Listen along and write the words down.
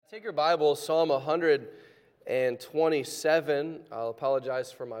Take your Bible, Psalm 127. I'll apologize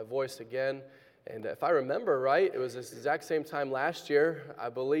for my voice again. And if I remember right, it was this exact same time last year, I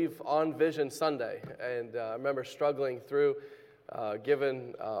believe, on Vision Sunday. And I remember struggling through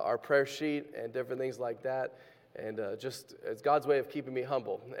given our prayer sheet and different things like that. And just, it's God's way of keeping me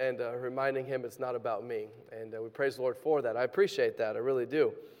humble and reminding Him it's not about me. And we praise the Lord for that. I appreciate that. I really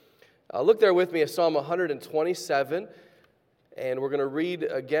do. Look there with me at Psalm 127. And we're going to read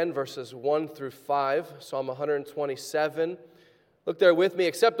again verses 1 through 5, Psalm 127. Look there with me.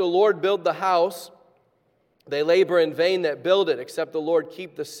 Except the Lord build the house, they labor in vain that build it. Except the Lord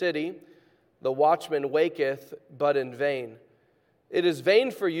keep the city, the watchman waketh, but in vain. It is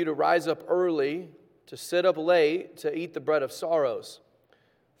vain for you to rise up early, to sit up late, to eat the bread of sorrows.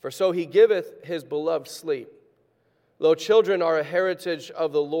 For so he giveth his beloved sleep. Lo, children are a heritage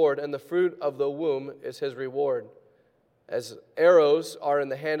of the Lord, and the fruit of the womb is his reward. As arrows are in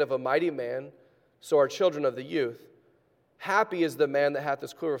the hand of a mighty man, so are children of the youth. Happy is the man that hath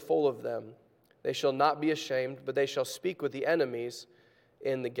his quiver full of them. They shall not be ashamed, but they shall speak with the enemies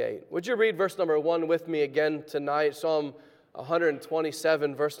in the gate. Would you read verse number 1 with me again tonight? Psalm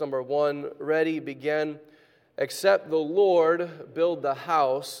 127, verse number 1. Ready, begin. Except the Lord build the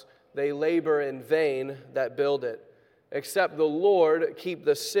house, they labor in vain that build it. Except the Lord keep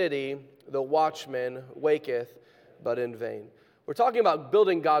the city, the watchman waketh, but in vain. We're talking about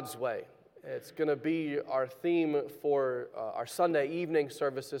building God's way. It's going to be our theme for our Sunday evening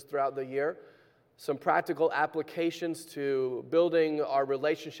services throughout the year. Some practical applications to building our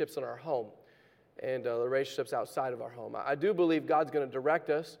relationships in our home and the relationships outside of our home. I do believe God's going to direct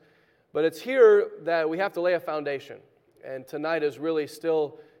us, but it's here that we have to lay a foundation. And tonight is really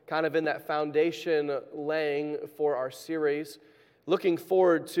still kind of in that foundation laying for our series. Looking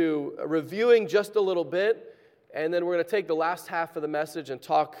forward to reviewing just a little bit. And then we're going to take the last half of the message and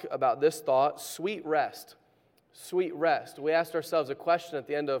talk about this thought, sweet rest. Sweet rest. We asked ourselves a question at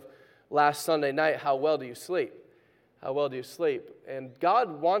the end of last Sunday night, how well do you sleep? How well do you sleep? And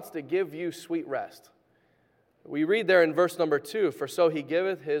God wants to give you sweet rest. We read there in verse number 2, for so he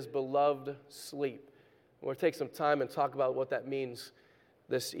giveth his beloved sleep. We'll take some time and talk about what that means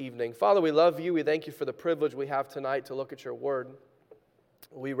this evening. Father, we love you. We thank you for the privilege we have tonight to look at your word.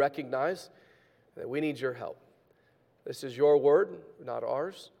 We recognize that we need your help. This is your word, not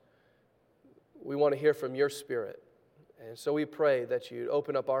ours. We want to hear from your Spirit. And so we pray that you'd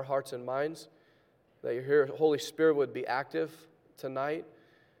open up our hearts and minds, that your Holy Spirit would be active tonight.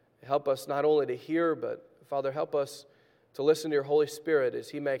 Help us not only to hear, but, Father, help us to listen to your Holy Spirit as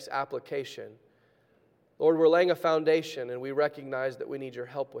he makes application. Lord, we're laying a foundation, and we recognize that we need your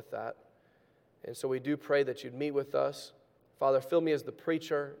help with that. And so we do pray that you'd meet with us. Father, fill me as the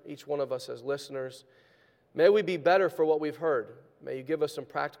preacher, each one of us as listeners. May we be better for what we've heard. May you give us some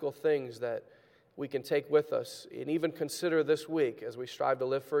practical things that we can take with us and even consider this week as we strive to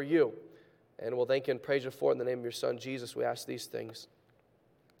live for you. And we'll thank you and praise you for it in the name of your Son, Jesus. We ask these things.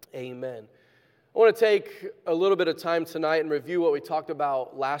 Amen. I want to take a little bit of time tonight and review what we talked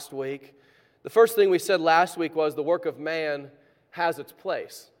about last week. The first thing we said last week was the work of man has its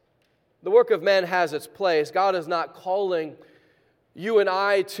place. The work of man has its place. God is not calling you and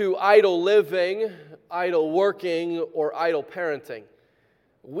I to idle living, idle working, or idle parenting.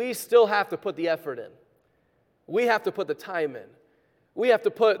 We still have to put the effort in. We have to put the time in. We have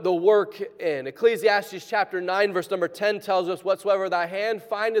to put the work in. Ecclesiastes chapter 9, verse number 10 tells us, whatsoever thy hand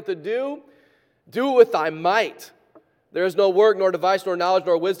findeth to do, do it with thy might. There is no work, nor device, nor knowledge,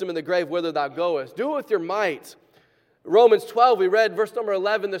 nor wisdom in the grave whither thou goest. Do it with your might. Romans 12, we read verse number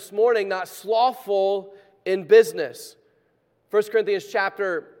 11 this morning, not slothful in business. 1 Corinthians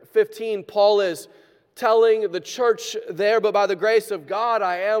chapter 15, Paul is telling the church there, but by the grace of God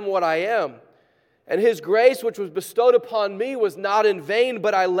I am what I am. And his grace which was bestowed upon me was not in vain,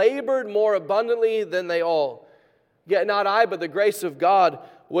 but I labored more abundantly than they all. Yet not I, but the grace of God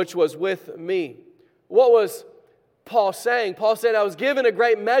which was with me. What was Paul saying? Paul said, I was given a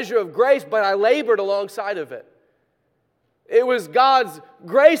great measure of grace, but I labored alongside of it. It was God's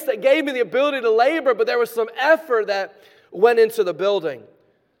grace that gave me the ability to labor, but there was some effort that went into the building.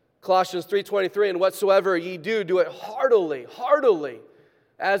 Colossians 3:23, and whatsoever ye do, do it heartily,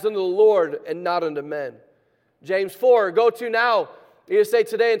 as unto the Lord and not unto men. James 4, go to now, you say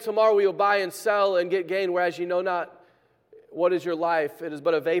today and tomorrow we will buy and sell and get gain, whereas ye know not what is your life. It is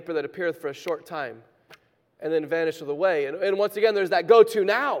but a vapor that appeareth for a short time and then vanisheth away. And once again, there's that go to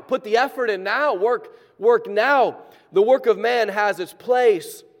now. Put the effort in now. Work now. The work of man has its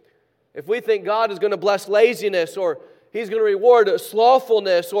place. If we think God is going to bless laziness or He's going to reward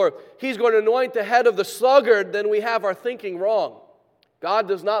slothfulness, or He's going to anoint the head of the sluggard, then we have our thinking wrong. God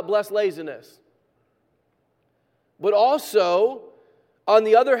does not bless laziness. But also, on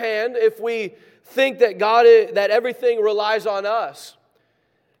the other hand, if we think that that everything relies on us,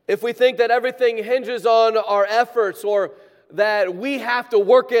 if we think that everything hinges on our efforts, or that we have to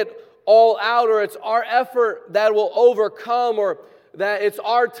work it all out, or it's our effort that will overcome, or that it's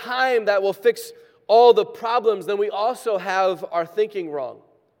our time that will fix all the problems, then we also have our thinking wrong.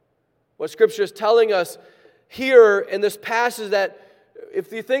 What Scripture is telling us here in this passage, that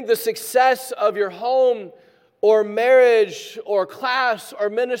if you think the success of your home or marriage or class or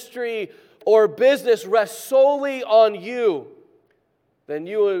ministry or business rests solely on you, then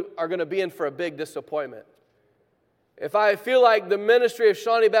you are going to be in for a big disappointment. If I feel like the ministry of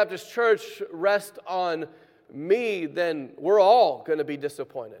Shawnee Baptist Church rests on me, then we're all going to be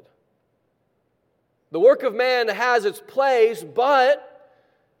disappointed. The work of man has its place, but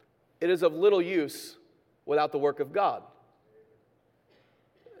it is of little use without the work of God.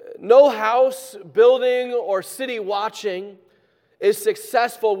 No house, building, or city watching is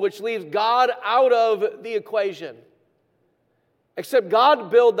successful which leaves God out of the equation. Except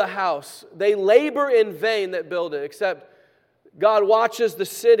God build the house, they labor in vain that build it. Except God watches the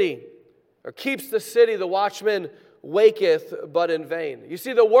city, or keeps the city, the watchman waketh but in vain. You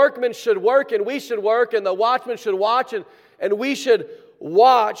see, the workman should work and we should work, and the watchman should watch and we should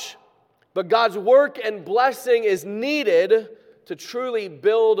watch. But God's work and blessing is needed to truly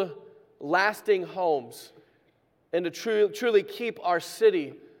build lasting homes and to truly keep our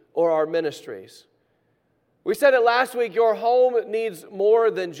city or our ministries. We said it last week, your home needs more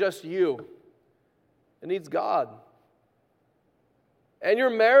than just you. It needs God. And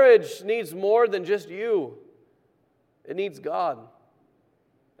your marriage needs more than just you. It needs God.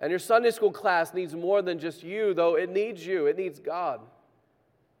 And your Sunday school class needs more than just you, though it needs you. It needs God.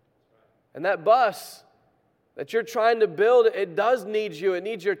 And that bus that you're trying to build, it does need you. It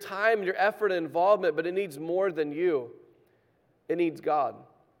needs your time, your effort, and involvement, but it needs more than you. It needs God.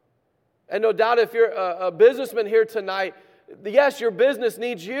 And no doubt if you're a businessman here tonight, yes, your business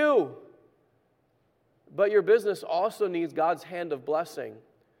needs you. But your business also needs God's hand of blessing.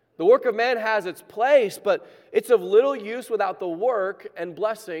 The work of man has its place, but it's of little use without the work and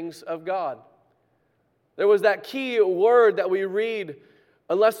blessings of God. There was that key word that we read,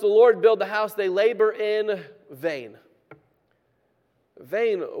 unless the Lord build the house, they labor in vain.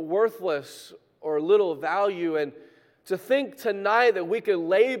 Vain, worthless, or little value. And to think tonight that we could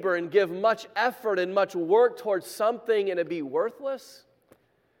labor and give much effort and much work towards something and it be worthless,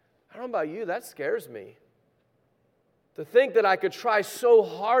 I don't know about you, that scares me. To think that I could try so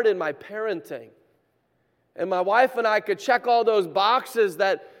hard in my parenting, and my wife and I could check all those boxes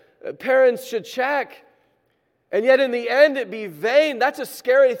that parents should check, and yet in the end it be vain, that's a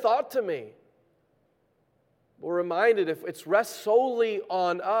scary thought to me. We're reminded if it's rests solely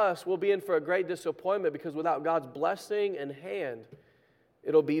on us, we'll be in for a great disappointment, because without God's blessing and hand,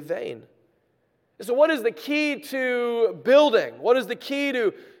 it'll be vain. So what is the key to building? What is the key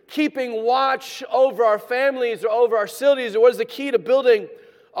to keeping watch over our families or over our cities? Or what is the key to building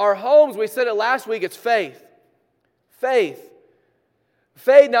our homes? We said it last week, it's faith. Faith.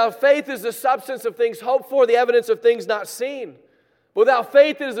 Now, faith is the substance of things hoped for, the evidence of things not seen. Without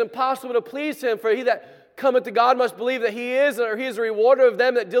faith, it is impossible to please Him. For he that cometh to God must believe that He is, or He is a rewarder of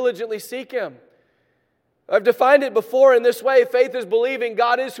them that diligently seek Him. I've defined it before in this way. Faith is believing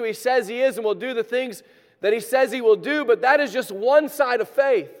God is who He says He is and will do the things that He says He will do. But that is just one side of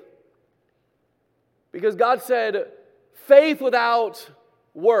faith. Because God said, faith without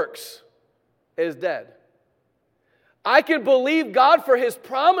works is dead. I can believe God for His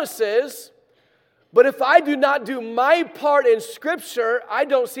promises, but if I do not do my part in Scripture, I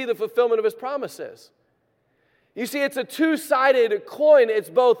don't see the fulfillment of His promises. You see, it's a two-sided coin. It's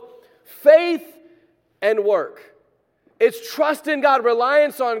both faith and work. It's trust in God,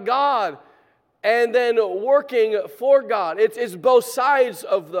 reliance on God, and then working for God. It's both sides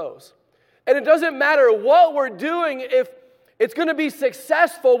of those. And it doesn't matter what we're doing, if it's going to be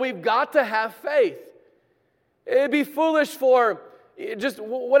successful, we've got to have faith. It'd be foolish for just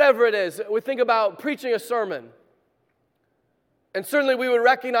whatever it is. We think about preaching a sermon. And certainly we would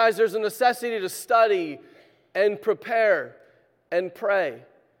recognize there's a necessity to study and prepare and pray.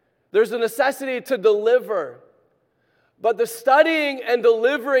 There's a necessity to deliver. But the studying and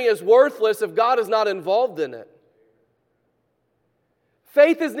delivering is worthless if God is not involved in it.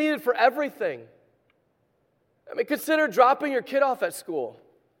 Faith is needed for everything. I mean, consider dropping your kid off at school.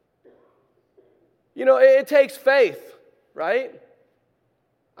 You know, it takes faith, right?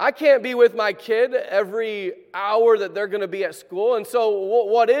 I can't be with my kid every hour that they're going to be at school. And so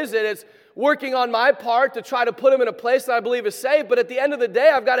what is it? It's working on my part to try to put them in a place that I believe is safe, but at the end of the day,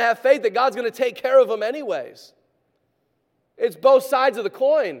 I've got to have faith that God's going to take care of them anyways. It's both sides of the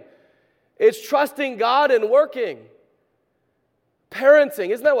coin. It's trusting God and working. Parenting,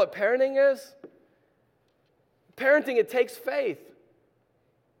 isn't that what parenting is? Parenting, it takes faith.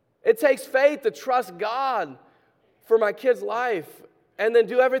 It takes faith to trust God for my kid's life and then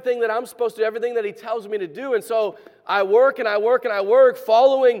do everything that I'm supposed to do, everything that He tells me to do. And so I work and I work and I work,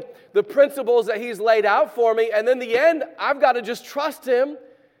 following the principles that He's laid out for me. And then in the end, I've got to just trust Him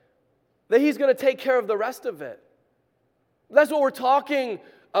that He's going to take care of the rest of it. That's what we're talking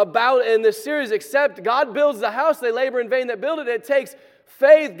about in this series. Except God builds the house, they labor in vain that build it. It takes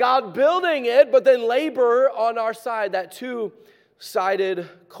faith, God building it, but then labor on our side, that two-sided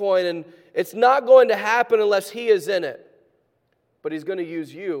coin. And it's not going to happen unless He is in it. But He's going to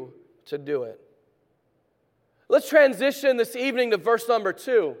use you to do it. Let's transition this evening to verse number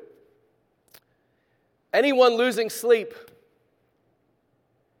 2. Anyone losing sleep?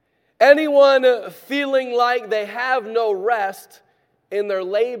 Anyone feeling like they have no rest in their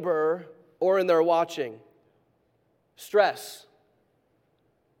labor or in their watching? Stress,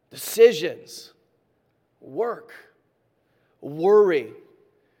 decisions, work, worry.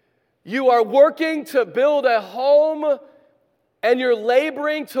 You are working to build a home and you're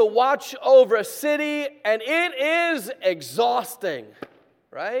laboring to watch over a city, and it is exhausting,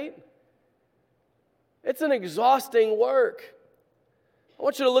 right? It's an exhausting work. I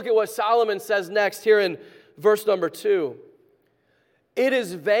want you to look at what Solomon says next here in verse number 2. It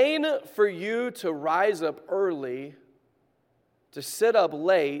is vain for you to rise up early, to sit up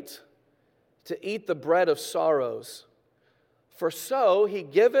late, to eat the bread of sorrows, for so He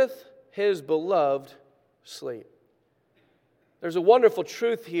giveth His beloved sleep. There's a wonderful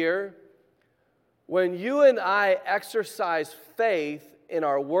truth here. When you and I exercise faith in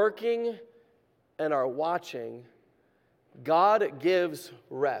our working and our watching, God gives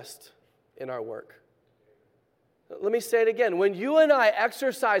rest in our work. Let me say it again. When you and I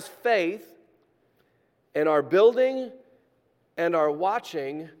exercise faith in our building and our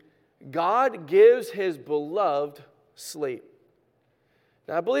watching, God gives His beloved sleep.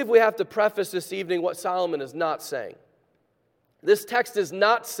 Now, I believe we have to preface this evening what Solomon is not saying. This text is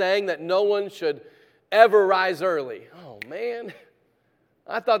not saying that no one should ever rise early. Oh, man.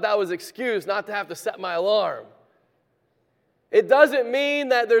 I thought that was an excuse not to have to set my alarm. It doesn't mean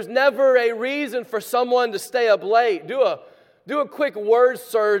that there's never a reason for someone to stay up late. Do a quick word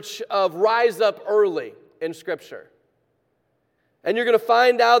search of rise up early in Scripture. And you're going to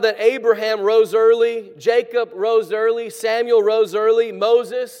find out that Abraham rose early, Jacob rose early, Samuel rose early,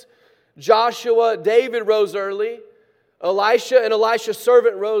 Moses, Joshua, David rose early. Elisha and Elisha's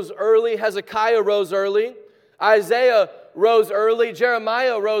servant rose early. Hezekiah rose early. Isaiah rose early.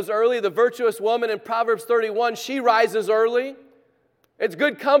 Jeremiah rose early. The virtuous woman in Proverbs 31, she rises early. It's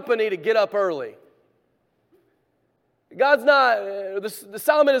good company to get up early. The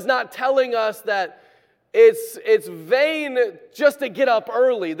Solomon is not telling us that it's vain just to get up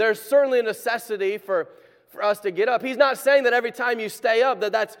early. There's certainly a necessity for us to get up. He's not saying that every time you stay up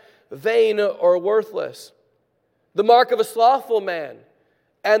that's vain or worthless. The mark of a slothful man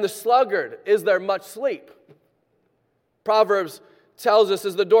and the sluggard is there much sleep. Proverbs tells us,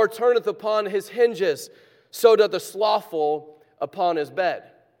 as the door turneth upon his hinges, so doth the slothful upon his bed.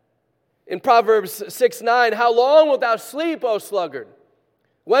 In Proverbs 6:9, how long wilt thou sleep, O sluggard?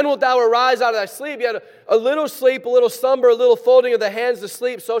 When wilt thou arise out of thy sleep? Yet a little sleep, a little slumber, a little folding of the hands to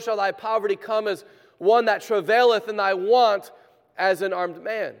sleep, so shall thy poverty come as one that travaileth, and thy want as an armed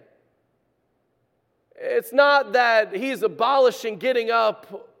man. It's not that he's abolishing getting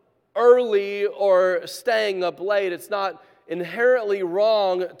up early or staying up late. It's not inherently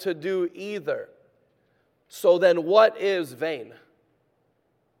wrong to do either. So then what is vain?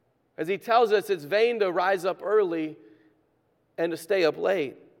 As he tells us, it's vain to rise up early and to stay up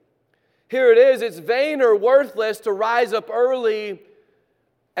late. Here it is, it's vain or worthless to rise up early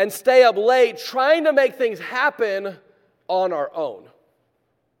and stay up late trying to make things happen on our own.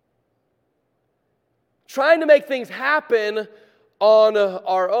 Trying to make things happen on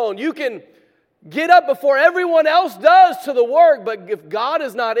our own. You can get up before everyone else does to the work, but if God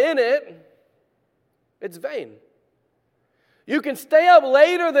is not in it, it's vain. You can stay up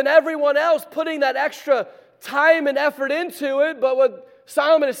later than everyone else, putting that extra time and effort into it, but what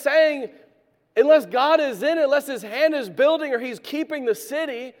Solomon is saying, unless God is in it, unless His hand is building or He's keeping the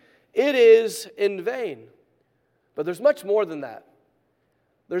city, it is in vain. But there's much more than that.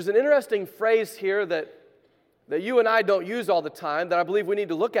 There's an interesting phrase here that you and I don't use all the time that I believe we need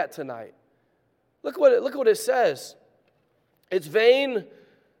to look at tonight. Look what it says. It's vain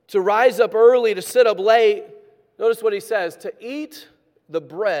to rise up early, to sit up late. Notice what he says, to eat the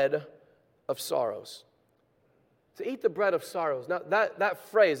bread of sorrows. To eat the bread of sorrows. Now, that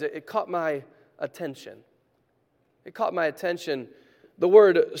phrase, it caught my attention. It caught my attention. The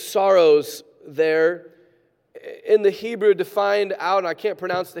word sorrows there, in the Hebrew defined out, and I can't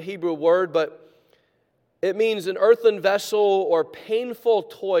pronounce the Hebrew word, but it means an earthen vessel or painful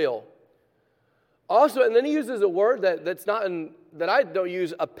toil. Also, and then he uses a word that I don't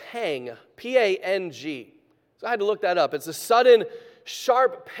use, a pang, P-A-N-G. So I had to look that up. It's a sudden,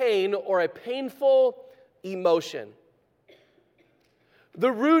 sharp pain or a painful emotion.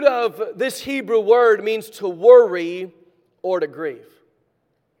 The root of this Hebrew word means to worry or to grieve.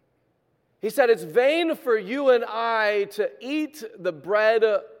 He said it's vain for you and I to eat the bread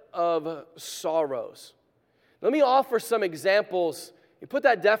of sorrows. Let me offer some examples. You put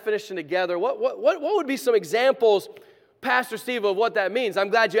that definition together. What would be some examples, Pastor Steve, of what that means? I'm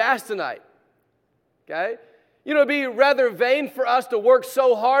glad you asked tonight. Okay? You know, it'd be rather vain for us to work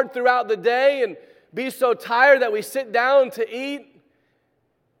so hard throughout the day and be so tired that we sit down to eat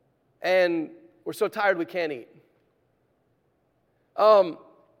and we're so tired we can't eat.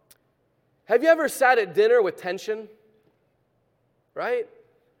 Have you ever sat at dinner with tension? Right?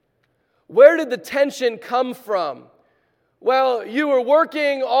 Where did the tension come from? Well, you were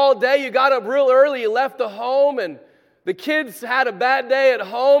working all day, you got up real early, you left the home, and the kids had a bad day at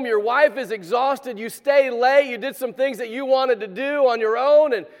home, your wife is exhausted, you stayed late, you did some things that you wanted to do on your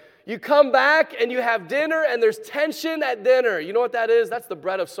own, and you come back and you have dinner, and there's tension at dinner. You know what that is? That's the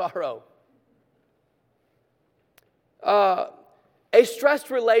bread of sorrow. A stressed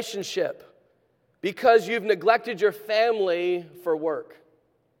relationship because you've neglected your family for work.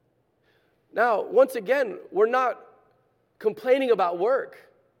 Now, once again, we're not complaining about work.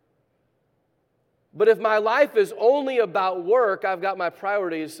 But if my life is only about work, I've got my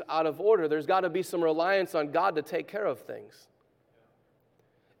priorities out of order. There's got to be some reliance on God to take care of things.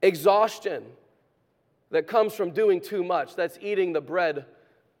 Exhaustion that comes from doing too much. That's eating the bread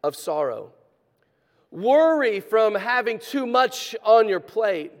of sorrow. Worry from having too much on your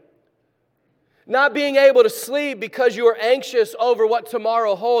plate. Not being able to sleep because you are anxious over what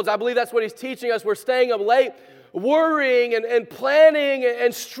tomorrow holds. I believe that's what he's teaching us. We're staying up late, worrying and planning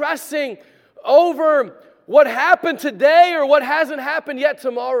and stressing over what happened today or what hasn't happened yet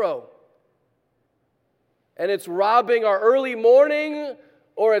tomorrow. And it's robbing our early morning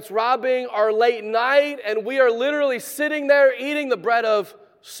or it's robbing our late night, and we are literally sitting there eating the bread of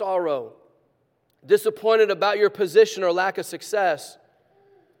sorrow. Disappointed about your position or lack of success.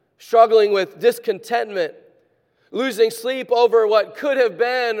 Struggling with discontentment, losing sleep over what could have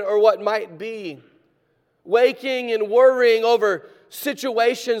been or what might be, waking and worrying over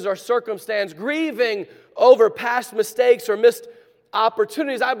situations or circumstance, grieving over past mistakes or missed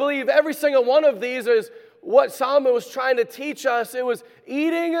opportunities. I believe every single one of these is what Solomon was trying to teach us. It was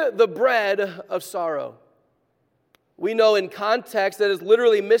eating the bread of sorrow. We know in context that it's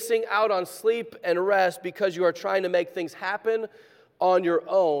literally missing out on sleep and rest because you are trying to make things happen on your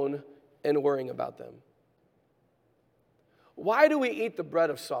own and worrying about them. Why do we eat the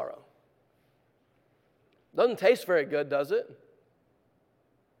bread of sorrow? Doesn't taste very good, does it?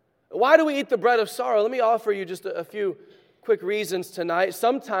 Why do we eat the bread of sorrow? Let me offer you just a few quick reasons tonight.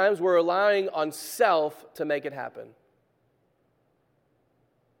 Sometimes we're relying on self to make it happen.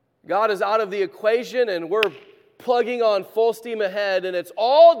 God is out of the equation and we're plugging on full steam ahead and it's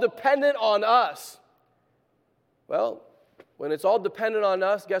all dependent on us. Well, when it's all dependent on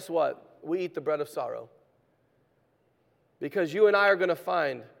us, guess what? We eat the bread of sorrow. Because you and I are going to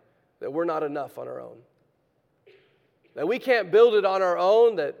find that we're not enough on our own. That we can't build it on our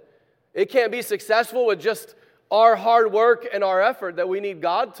own, that it can't be successful with just our hard work and our effort, that we need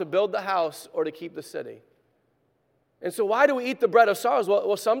God to build the house or to keep the city. And so why do we eat the bread of sorrows?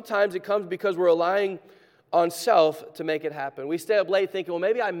 Well, sometimes it comes because we're relying on self to make it happen. We stay up late thinking, well,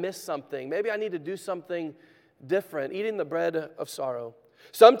 maybe I missed something. Maybe I need to do something different, eating the bread of sorrow.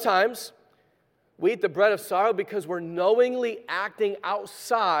 Sometimes we eat the bread of sorrow because we're knowingly acting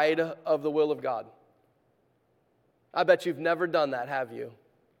outside of the will of God. I bet you've never done that, have you?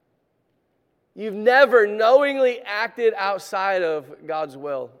 You've never knowingly acted outside of God's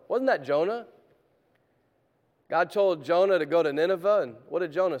will. Wasn't that Jonah? God told Jonah to go to Nineveh, and what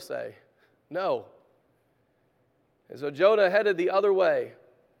did Jonah say? No. And so Jonah headed the other way.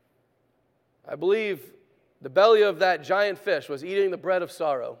 I believe the belly of that giant fish was eating the bread of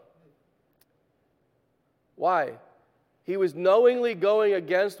sorrow. Why? He was knowingly going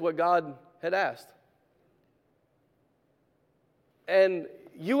against what God had asked. And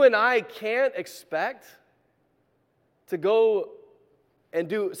you and I can't expect to go and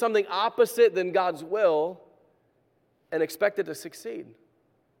do something opposite than God's will and expect it to succeed.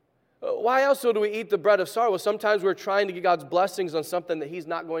 Why else do we eat the bread of sorrow? Well, sometimes we're trying to get God's blessings on something that He's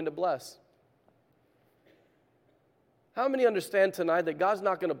not going to bless. How many understand tonight that God's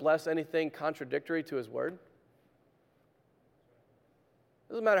not going to bless anything contradictory to His word?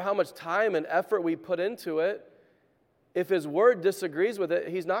 It doesn't matter how much time and effort we put into it. If His word disagrees with it,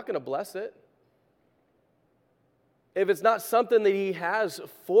 He's not going to bless it. If it's not something that He has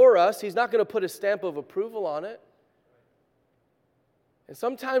for us, He's not going to put His stamp of approval on it. And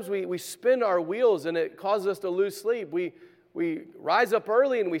sometimes we spin our wheels and it causes us to lose sleep. We rise up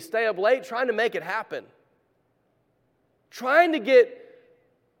early and we stay up late trying to make it happen. Trying to get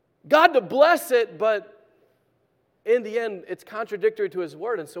God to bless it, but in the end, it's contradictory to His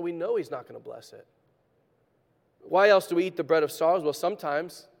word, and so we know He's not going to bless it. Why else do we eat the bread of sorrows? Well,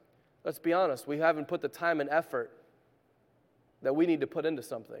 sometimes, let's be honest, we haven't put the time and effort that we need to put into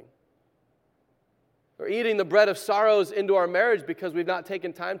something. We're eating the bread of sorrows into our marriage because we've not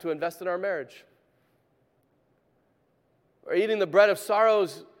taken time to invest in our marriage. We're eating the bread of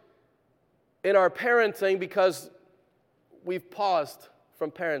sorrows in our parenting because we've paused from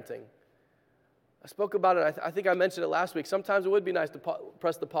parenting. I spoke about it, I think I mentioned it last week. Sometimes it would be nice to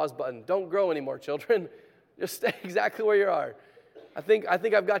press the pause button. Don't grow anymore, children. Just stay exactly where you are. I think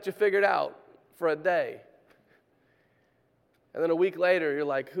I've got you figured out for a day. And then a week later, you're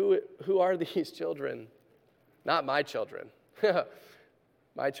like, who are these children? Not my children.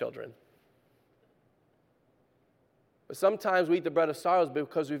 My children. But sometimes we eat the bread of sorrows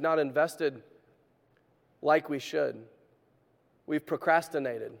because we've not invested like we should. We've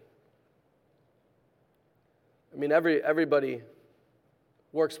procrastinated. I mean, everybody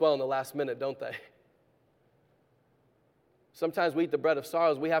works well in the last minute, don't they? Sometimes we eat the bread of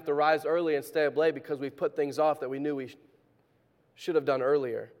sorrows. We have to rise early and stay up late because we've put things off that we knew we should have done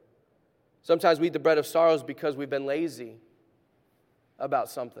earlier. Sometimes we eat the bread of sorrows because we've been lazy about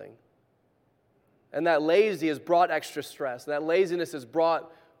something. And that lazy has brought extra stress. And that laziness has brought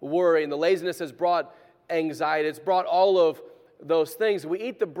worry. And the laziness has brought anxiety. It's brought all of those things. We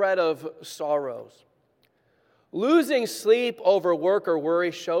eat the bread of sorrows. Losing sleep over work or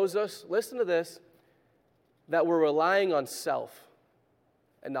worry shows us, listen to this, that we're relying on self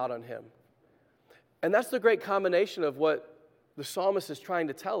and not on Him. And that's the great combination of what the psalmist is trying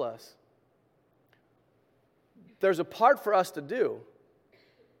to tell us. There's a part for us to do,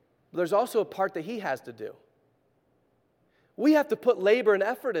 but there's also a part that He has to do. We have to put labor and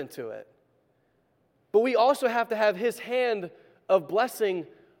effort into it, but we also have to have His hand of blessing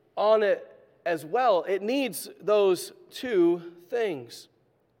on it as well. It needs those two things.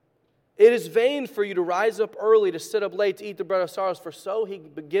 It is vain for you to rise up early, to sit up late, to eat the bread of sorrows, for so He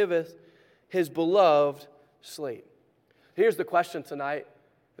giveth His beloved sleep. Here's the question tonight,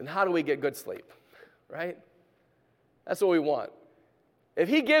 then how do we get good sleep, right? That's what we want. If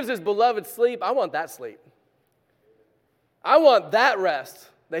He gives His beloved sleep, I want that sleep. I want that rest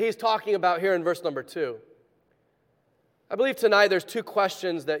that He's talking about here in verse number 2. I believe tonight there's two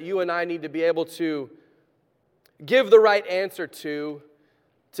questions that you and I need to be able to give the right answer to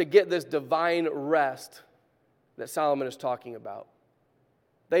get this divine rest that Solomon is talking about.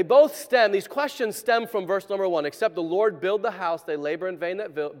 These questions stem from verse number 1. Except the Lord build the house, they labor in vain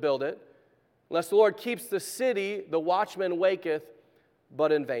that build it. Unless the Lord keeps the city, the watchman waketh,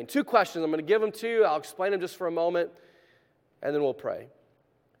 but in vain. Two questions. I'm going to give them to you. I'll explain them just for a moment, and then we'll pray.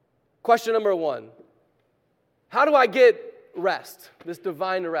 Question number 1. How do I get rest, this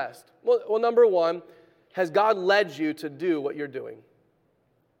divine rest? Well, number 1, has God led you to do what you're doing?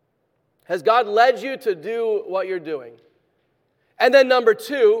 Has God led you to do what you're doing? And then number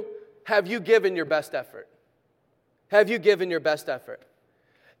 2, have you given your best effort? Have you given your best effort?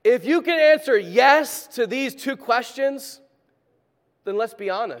 If you can answer yes to these two questions, then let's be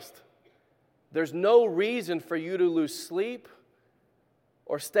honest. There's no reason for you to lose sleep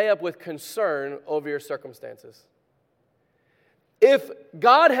or stay up with concern over your circumstances. If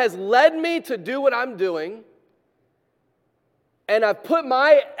God has led me to do what I'm doing, and I've put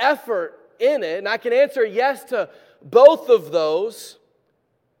my effort in it, and I can answer yes to both of those,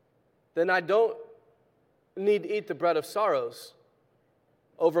 then I don't need to eat the bread of sorrows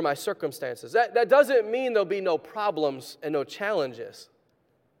over my circumstances. That doesn't mean there'll be no problems and no challenges.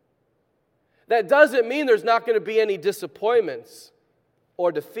 That doesn't mean there's not going to be any disappointments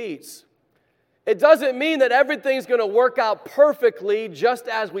or defeats. It doesn't mean that everything's going to work out perfectly just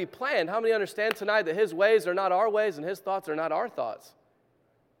as we planned. How many understand tonight that His ways are not our ways and His thoughts are not our thoughts?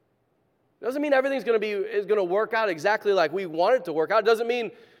 It doesn't mean everything's going to work out exactly like we want it to work out. It doesn't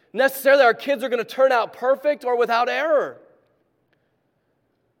mean necessarily our kids are going to turn out perfect or without error.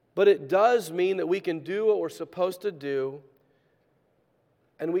 But it does mean that we can do what we're supposed to do,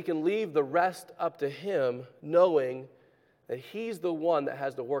 and we can leave the rest up to Him, knowing that He's the one that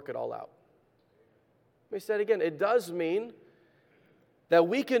has to work it all out. Let me say it again. It does mean that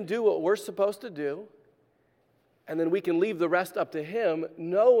we can do what we're supposed to do, and then we can leave the rest up to Him,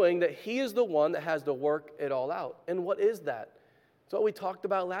 knowing that He is the one that has to work it all out. And what is that? It's what we talked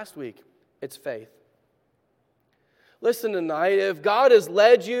about last week. It's faith. Listen tonight, if God has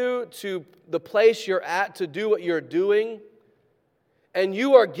led you to the place you're at to do what you're doing, and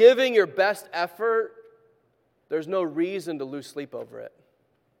you are giving your best effort, there's no reason to lose sleep over it.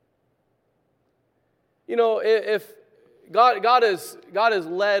 You know, if God has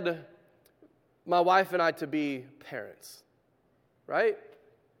led my wife and I to be parents, right?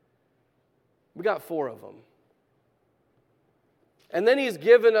 We got 4 of them. And then He's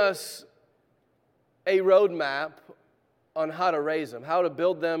given us a roadmap on how to raise them, how to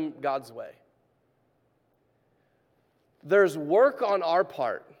build them God's way. There's work on our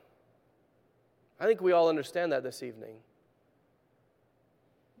part. I think we all understand that this evening.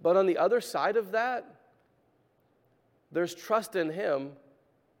 But on the other side of that, there's trust in Him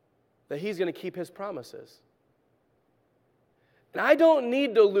that He's going to keep His promises. And I don't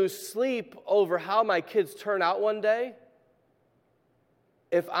need to lose sleep over how my kids turn out one day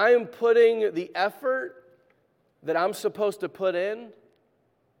if I am putting the effort that I'm supposed to put in,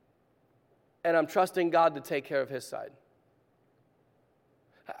 and I'm trusting God to take care of His side.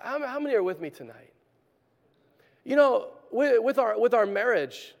 How many are with me tonight? You know, with our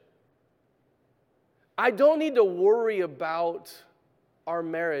marriage, I don't need to worry about our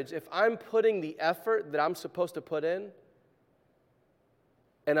marriage if I'm putting the effort that I'm supposed to put in,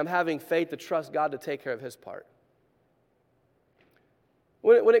 and I'm having faith to trust God to take care of His part.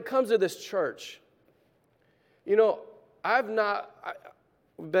 When it comes to this church, you know, I've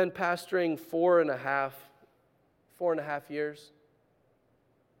been pastoring 4.5 years.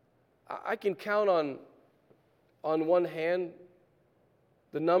 I can count on one hand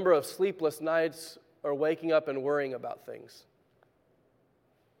the number of sleepless nights or waking up and worrying about things.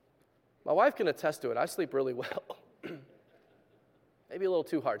 My wife can attest to it. I sleep really well. Maybe a little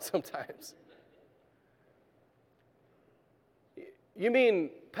too hard sometimes. You mean,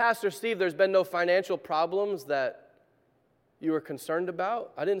 Pastor Steve, there's been no financial problems that you were concerned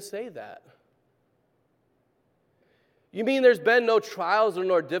about? I didn't say that. You mean there's been no trials or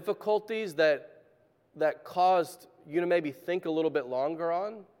no difficulties that caused you to maybe think a little bit longer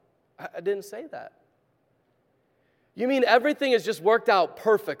on? I didn't say that. You mean everything has just worked out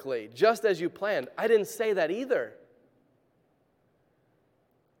perfectly, just as you planned? I didn't say that either.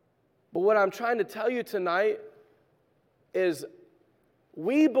 But what I'm trying to tell you tonight is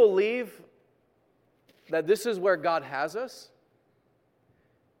we believe that this is where God has us.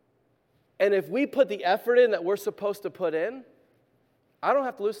 And if we put the effort in that we're supposed to put in, I don't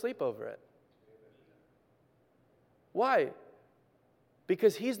have to lose sleep over it. Why?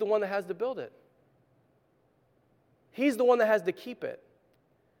 Because He's the one that has to build it. He's the one that has to keep it.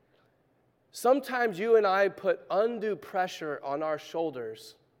 Sometimes you and I put undue pressure on our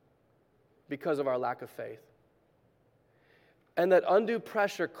shoulders because of our lack of faith. And that undue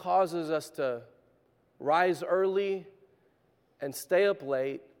pressure causes us to rise early and stay up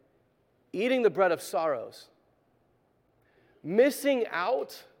late, eating the bread of sorrows, missing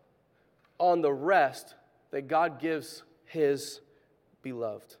out on the rest that God gives His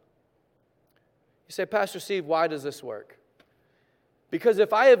beloved. You say, Pastor Steve, why does this work? Because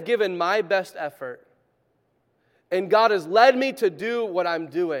if I have given my best effort and God has led me to do what I'm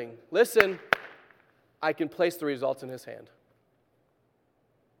doing, listen, I can place the results in His hand.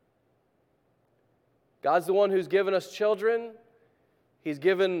 God's the one who's given us children. He's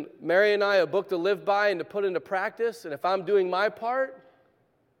given Mary and I a book to live by and to put into practice. And if I'm doing my part,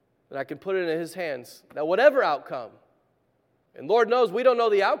 then I can put it in His hands. Now, whatever outcome, and Lord knows we don't know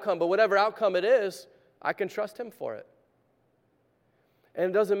the outcome, but whatever outcome it is, I can trust Him for it. And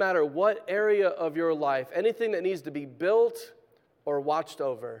it doesn't matter what area of your life, anything that needs to be built or watched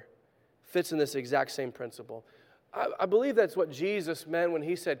over fits in this exact same principle. I believe that's what Jesus meant when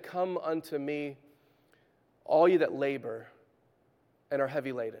He said, "Come unto me, all you that labor and are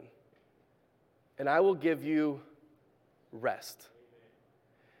heavy laden, and I will give you rest.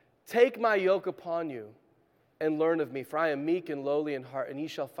 Take my yoke upon you and learn of me, for I am meek and lowly in heart, and ye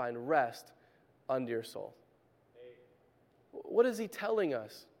shall find rest unto your soul." What is He telling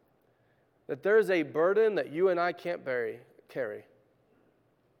us? That there is a burden that you and I can't carry.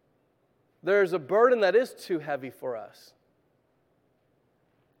 There's a burden that is too heavy for us.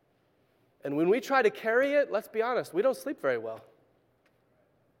 And when we try to carry it, let's be honest, we don't sleep very well.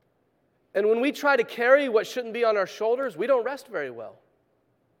 And when we try to carry what shouldn't be on our shoulders, we don't rest very well.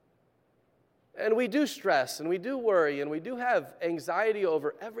 And we do stress, and we do worry, and we do have anxiety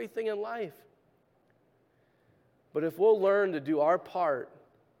over everything in life. But if we'll learn to do our part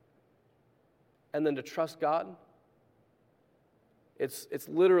and then to trust God, it's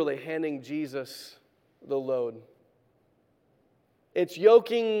literally handing Jesus the load. It's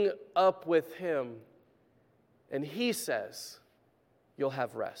yoking up with Him, and He says, you'll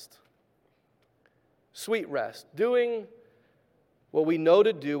have rest. Sweet rest. Doing what we know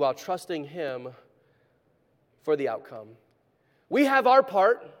to do while trusting Him for the outcome. We have our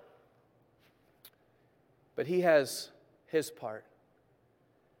part, but He has His part.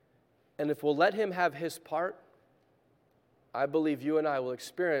 And if we'll let Him have His part, I believe you and I will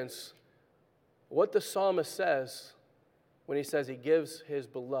experience what the psalmist says when he says he gives his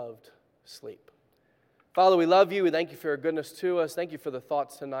beloved sleep. Father, we love you. We thank you for your goodness to us. Thank you for the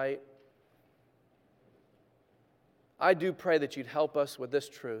thoughts tonight. I do pray that you'd help us with this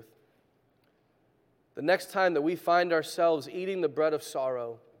truth. The next time that we find ourselves eating the bread of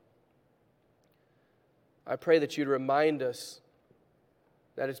sorrow, I pray that you'd remind us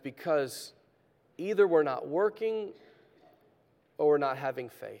that it's because either we're not working or we're not having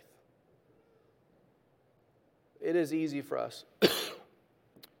faith. It is easy for us to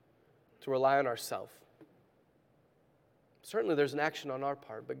rely on ourselves. Certainly there's an action on our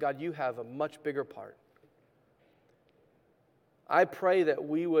part, but God, you have a much bigger part. I pray that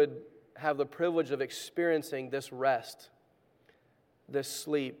we would have the privilege of experiencing this rest, this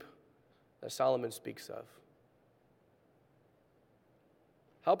sleep that Solomon speaks of.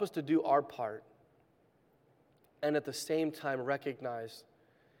 Help us to do our part and at the same time recognize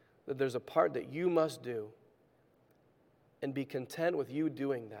that there's a part that you must do and be content with you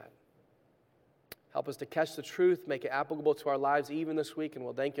doing that. Help us to catch the truth, make it applicable to our lives even this week, and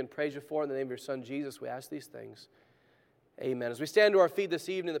we'll thank you and praise you for it. In the name of your Son, Jesus, we ask these things. Amen. As we stand to our feet this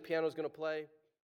evening, the piano is going to play.